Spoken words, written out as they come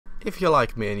If you're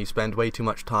like me and you spend way too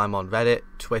much time on Reddit,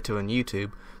 Twitter and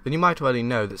YouTube, then you might already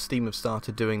know that Steam have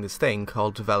started doing this thing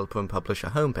called developer and publisher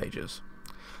homepages.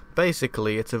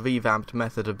 Basically, it's a revamped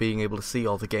method of being able to see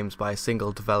all the games by a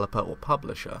single developer or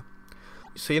publisher.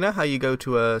 So you know how you go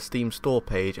to a Steam store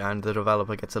page and the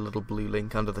developer gets a little blue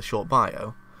link under the short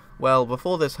bio? Well,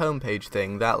 before this homepage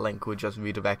thing, that link would just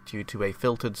redirect you to a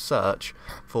filtered search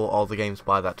for all the games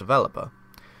by that developer.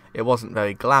 It wasn't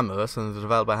very glamorous, and the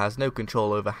developer has no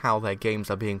control over how their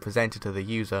games are being presented to the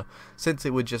user, since it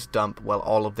would just dump, well,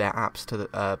 all of their apps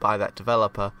to by that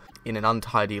developer in an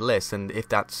untidy list, and if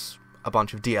that's a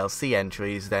bunch of DLC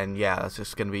entries, then yeah, that's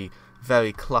just going to be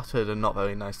very cluttered and not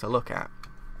very nice to look at.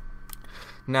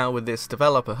 Now with this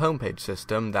developer homepage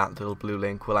system, that little blue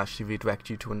link will actually redirect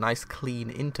you to a nice clean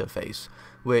interface,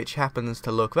 which happens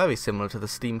to look very similar to the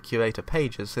Steam Curator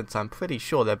pages, since I'm pretty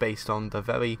sure they're based on the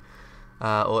very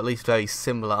or at least very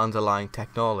similar underlying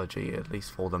technology, at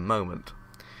least for the moment.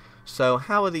 So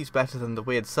how are these better than the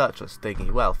weird search list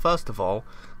thingy? Well, first of all,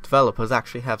 developers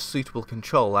actually have suitable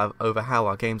control over how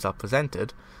our games are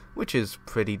presented, which is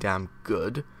pretty damn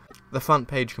good. The front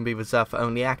page can be reserved for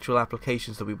only actual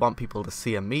applications that we want people to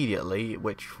see immediately,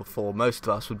 which for most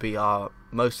of us would be our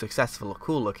most successful or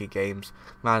cool looking games,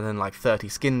 rather than like 30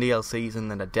 skin DLCs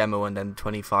and then a demo and then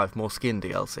 25 more skin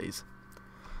DLCs.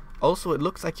 Also, it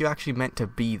looks like you're actually meant to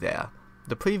be there.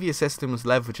 The previous system was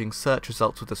leveraging search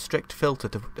results with a strict filter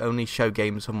to only show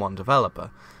games from one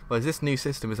developer, whereas this new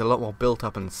system is a lot more built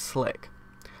up and slick.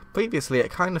 Previously,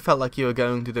 it kind of felt like you were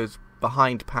going through those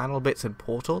behind panel bits in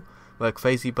Portal, where a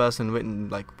crazy person written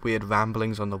like weird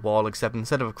ramblings on the wall, except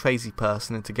instead of a crazy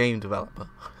person, it's a game developer.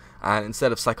 And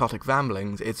instead of psychotic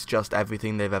ramblings, it's just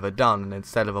everything they've ever done, and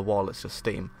instead of a wall, it's just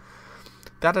Steam.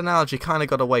 That analogy kind of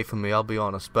got away from me, I'll be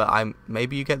honest, but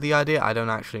maybe you get the idea, I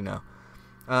don't actually know.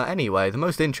 Anyway, the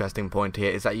most interesting point here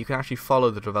is that you can actually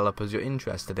follow the developers you're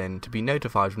interested in to be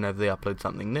notified whenever they upload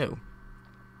something new.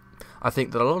 I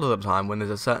think that a lot of the time when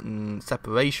there's a certain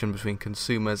separation between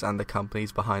consumers and the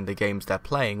companies behind the games they're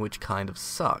playing, which kind of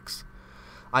sucks.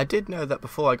 I did know that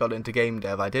before I got into game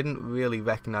dev, I didn't really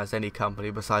recognize any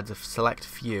company besides a select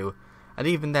few, and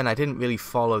even then I didn't really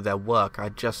follow their work, I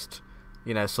just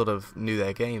sort of knew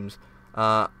their games.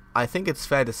 I think it's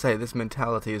fair to say this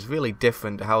mentality is really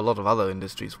different to how a lot of other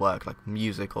industries work, like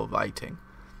music or writing.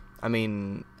 I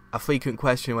mean, a frequent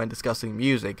question when discussing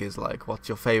music is like, what's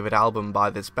your favourite album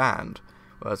by this band?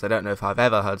 Whereas I don't know if I've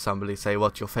ever heard somebody say,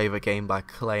 what's your favourite game by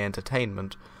Clay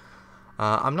Entertainment?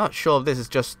 I'm not sure if this is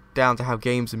just down to how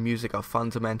games and music are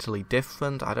fundamentally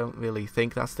different, I don't really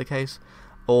think that's the case,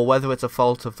 or whether it's a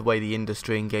fault of the way the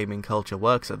industry and gaming culture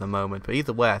works at the moment, but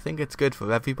either way I think it's good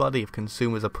for everybody if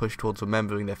consumers are pushed towards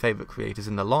remembering their favourite creators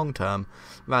in the long term,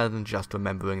 rather than just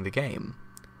remembering the game.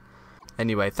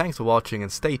 Anyway, thanks for watching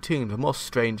and stay tuned for more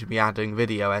strange meandering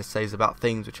video essays about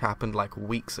things which happened like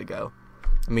weeks ago.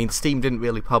 I mean, Steam didn't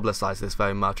really publicise this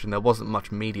very much and there wasn't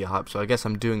much media hype, so I guess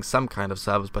I'm doing some kind of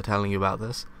service by telling you about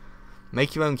this.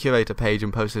 Make your own curator page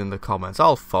and post it in the comments,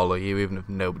 I'll follow you even if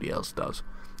nobody else does.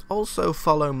 Also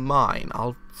follow mine.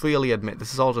 I'll freely admit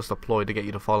this is all just a ploy to get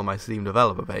you to follow my Steam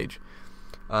developer page.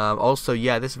 Also,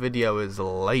 yeah, this video is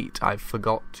late. I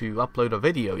forgot to upload a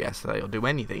video yesterday or do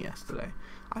anything yesterday.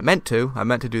 I meant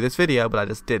to do this video, but I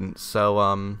just didn't.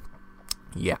 So,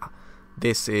 yeah.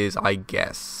 This is, I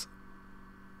guess,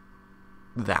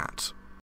 that.